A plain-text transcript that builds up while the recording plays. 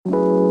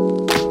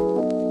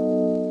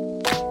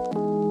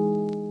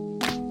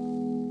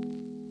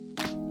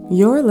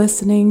You're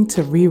listening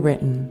to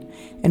Rewritten,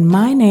 and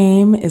my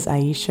name is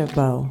Aisha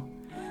Bowe.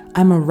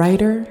 I'm a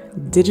writer,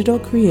 digital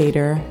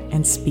creator,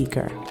 and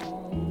speaker.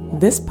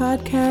 This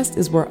podcast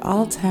is where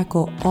I'll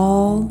tackle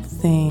all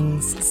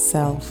things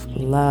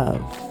self-love.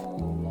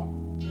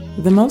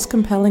 The most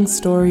compelling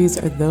stories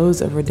are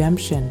those of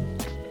redemption.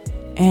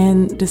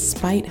 And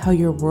despite how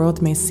your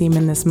world may seem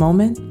in this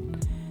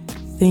moment,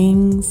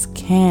 things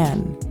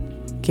can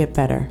get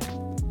better.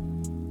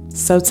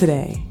 So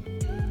today,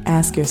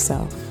 ask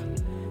yourself,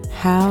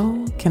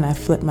 how can I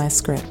flip my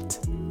script?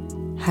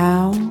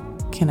 How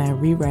can I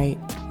rewrite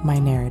my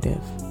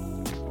narrative?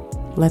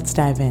 Let's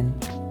dive in.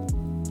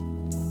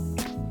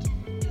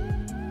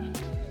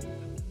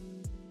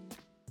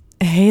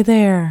 Hey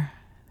there.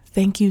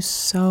 Thank you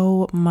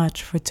so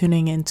much for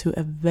tuning into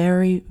a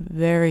very,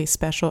 very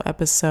special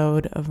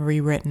episode of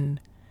Rewritten.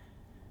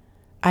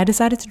 I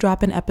decided to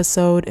drop an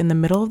episode in the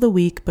middle of the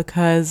week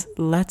because,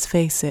 let's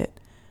face it,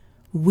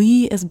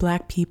 we as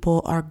Black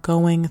people are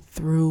going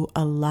through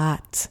a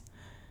lot.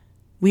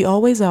 We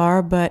always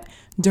are, but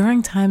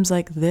during times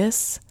like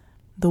this,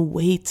 the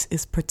weight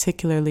is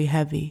particularly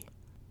heavy.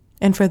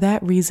 And for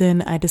that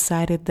reason, I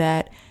decided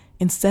that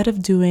instead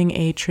of doing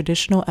a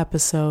traditional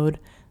episode,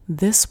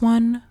 this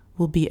one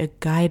will be a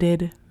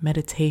guided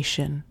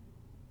meditation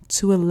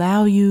to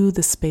allow you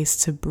the space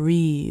to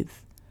breathe,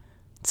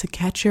 to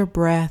catch your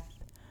breath,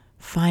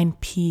 find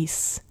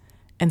peace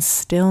and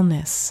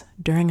stillness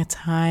during a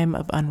time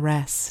of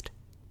unrest.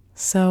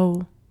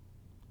 So,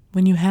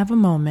 when you have a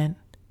moment,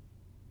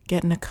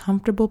 get in a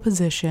comfortable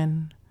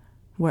position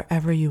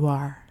wherever you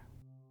are.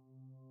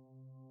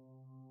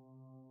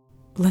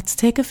 Let's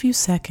take a few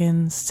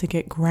seconds to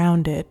get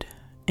grounded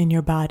in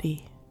your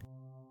body.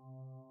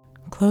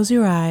 Close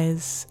your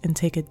eyes and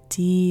take a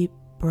deep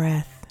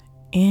breath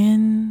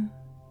in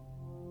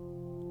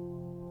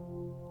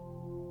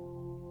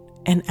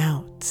and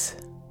out.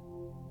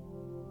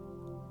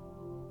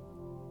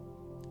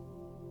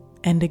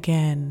 And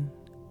again,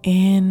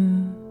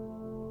 in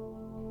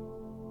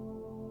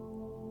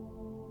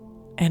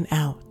and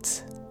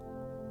out.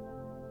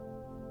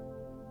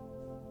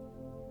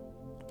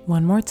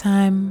 One more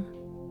time,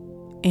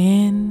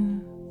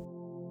 in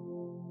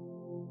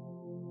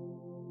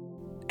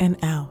and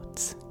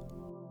out.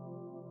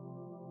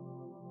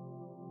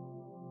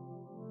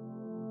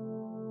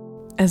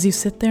 As you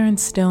sit there in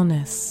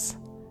stillness,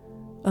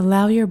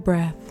 allow your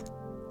breath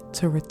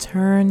to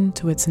return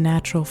to its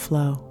natural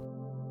flow.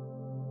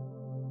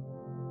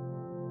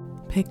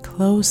 Pay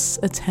close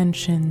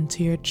attention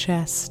to your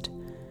chest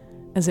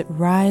as it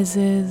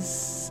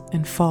rises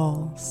and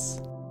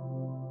falls.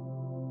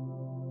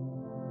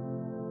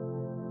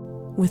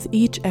 With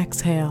each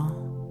exhale,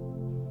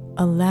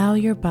 allow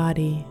your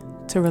body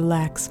to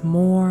relax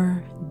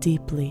more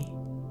deeply.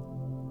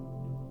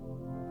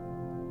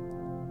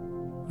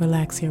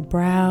 Relax your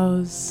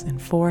brows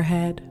and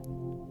forehead.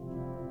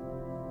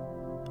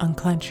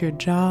 Unclench your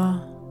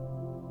jaw.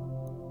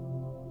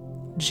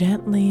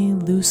 Gently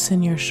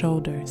loosen your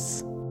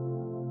shoulders.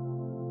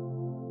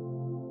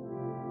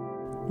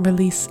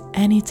 Release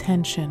any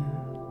tension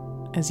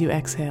as you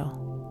exhale.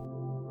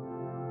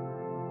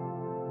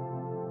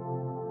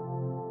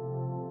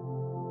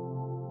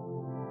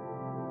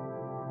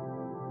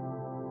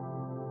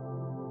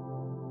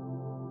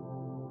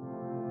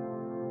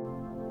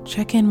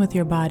 Check in with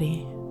your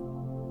body.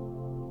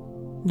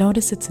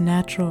 Notice its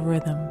natural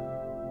rhythm.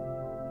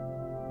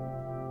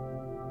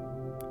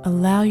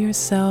 Allow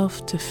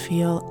yourself to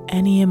feel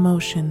any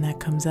emotion that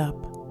comes up.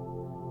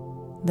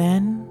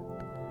 Then,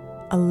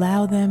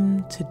 allow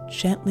them to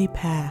gently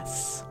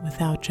pass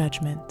without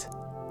judgment.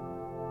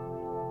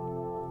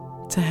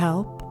 To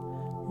help,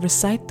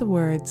 recite the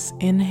words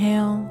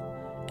inhale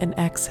and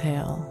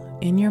exhale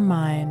in your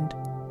mind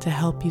to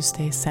help you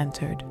stay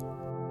centered.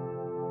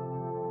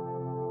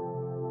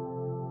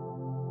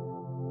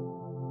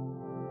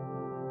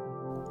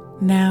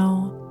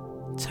 Now,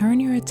 turn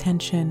your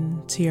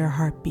attention to your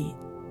heartbeat.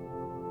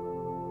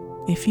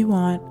 If you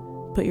want,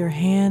 put your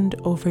hand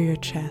over your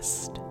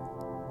chest.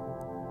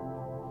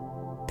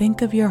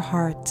 Think of your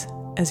heart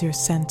as your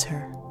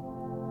center,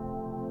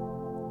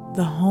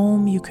 the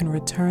home you can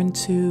return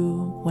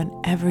to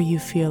whenever you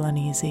feel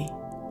uneasy.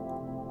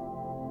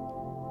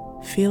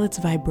 Feel its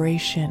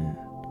vibration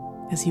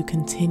as you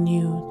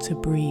continue to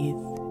breathe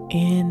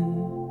in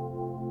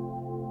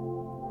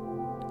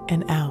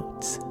and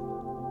out.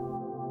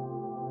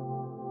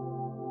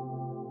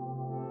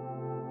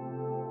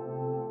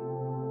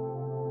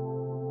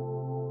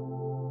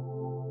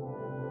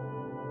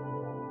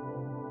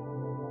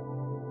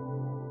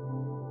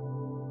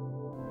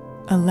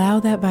 Allow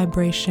that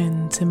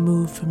vibration to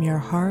move from your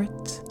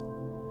heart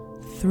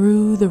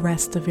through the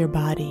rest of your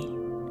body.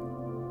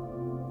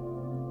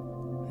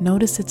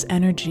 Notice its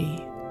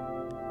energy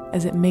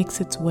as it makes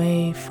its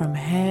way from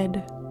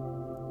head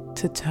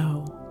to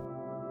toe.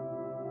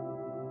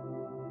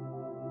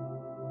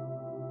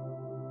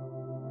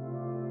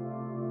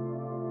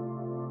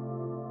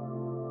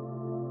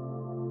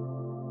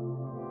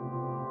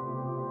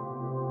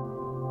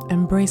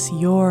 Embrace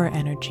your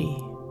energy.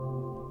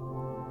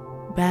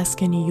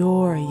 Bask in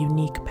your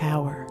unique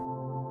power.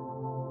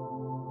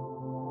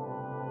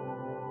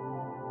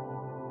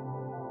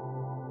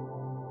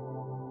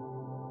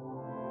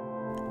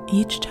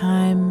 Each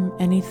time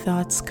any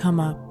thoughts come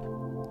up,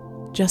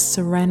 just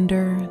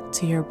surrender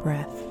to your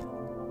breath.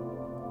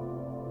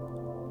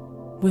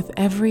 With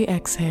every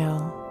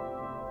exhale,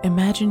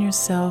 imagine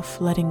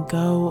yourself letting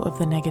go of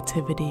the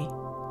negativity,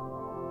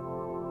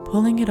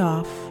 pulling it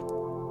off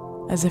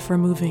as if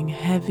removing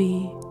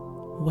heavy,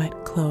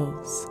 wet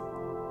clothes,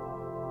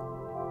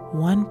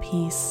 one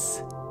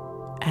piece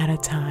at a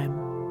time,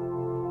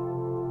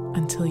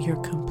 until you're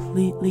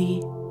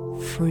completely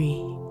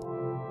free.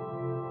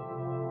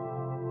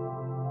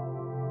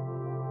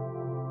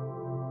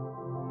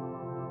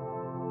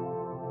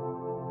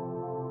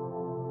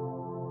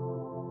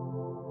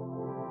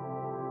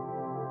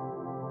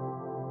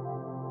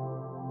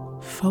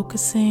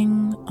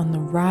 Focusing on the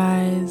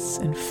rise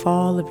and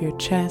fall of your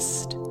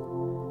chest,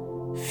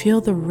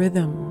 feel the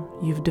rhythm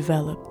you've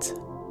developed.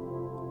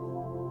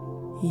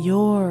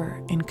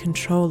 You're in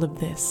control of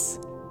this,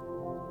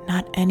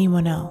 not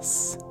anyone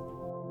else.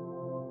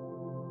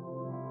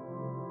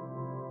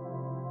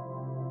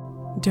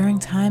 During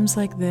times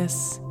like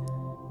this,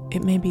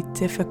 it may be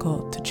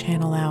difficult to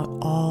channel out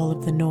all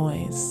of the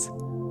noise,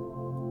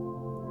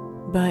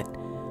 but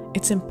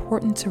it's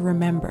important to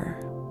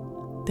remember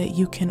that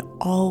you can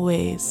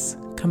always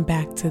come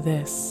back to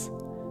this.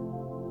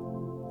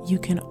 You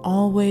can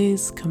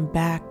always come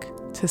back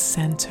to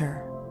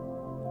center,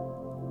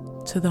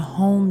 to the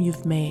home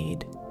you've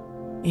made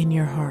in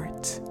your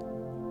heart,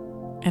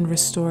 and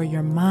restore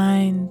your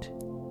mind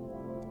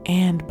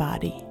and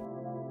body.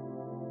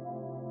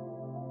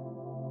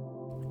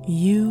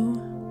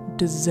 You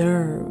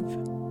deserve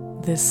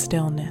this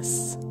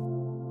stillness.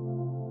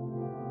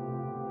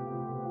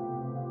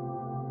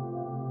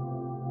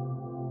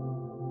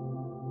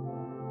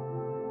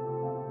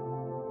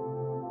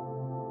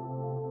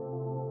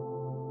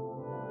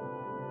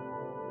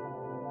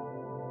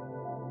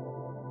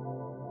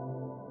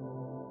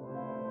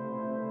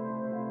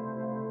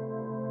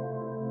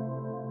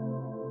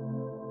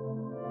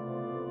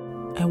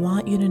 I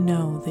want you to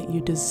know that you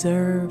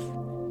deserve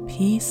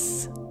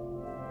peace,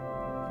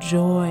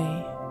 joy,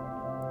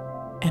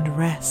 and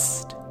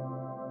rest.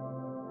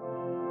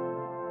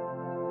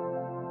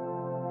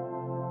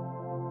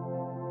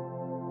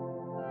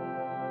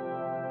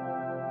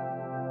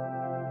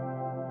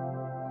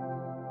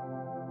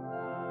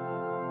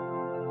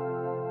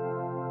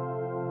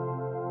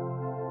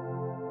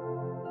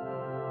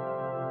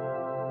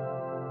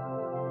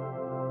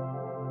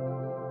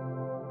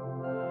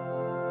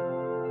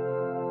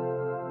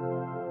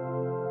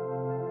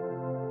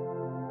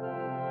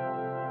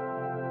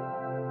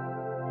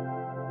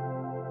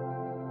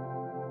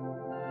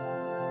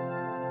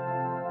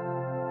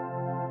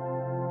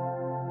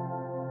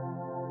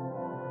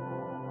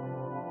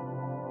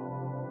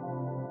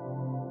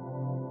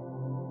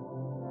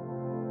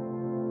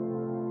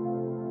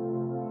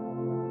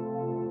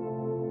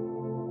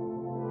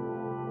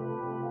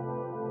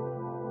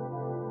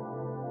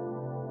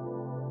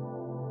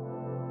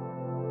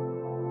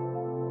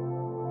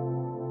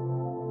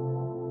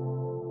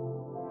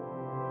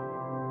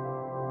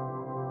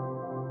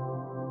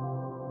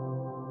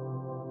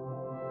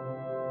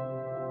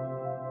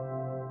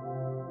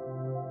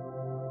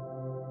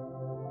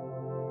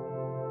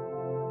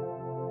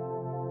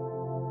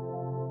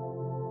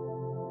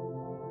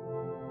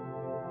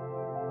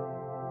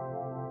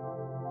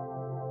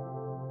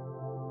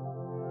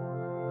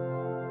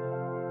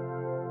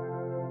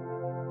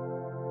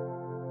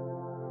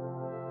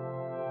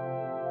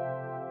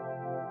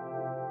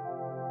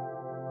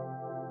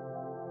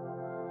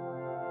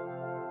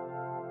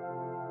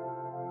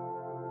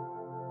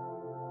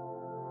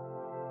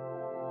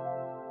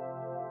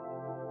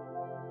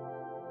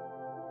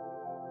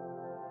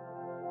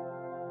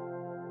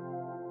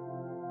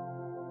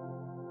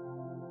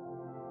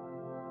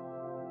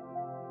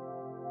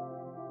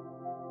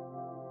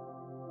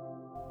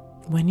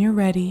 When you're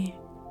ready,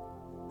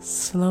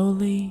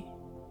 slowly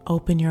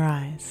open your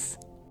eyes.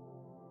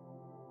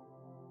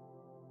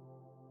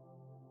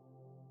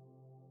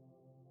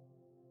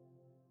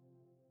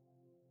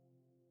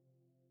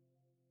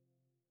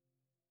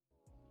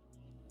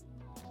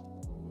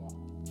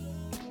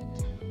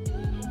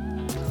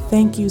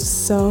 Thank you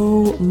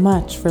so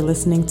much for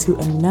listening to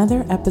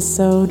another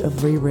episode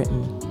of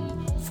Rewritten.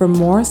 For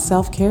more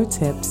self-care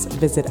tips,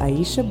 visit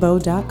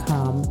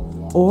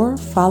aishabow.com or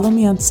follow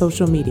me on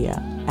social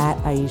media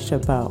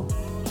 @AishaBow.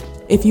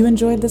 If you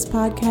enjoyed this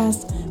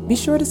podcast, be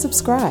sure to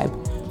subscribe,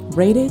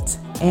 rate it,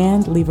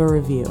 and leave a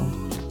review.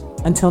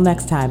 Until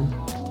next time.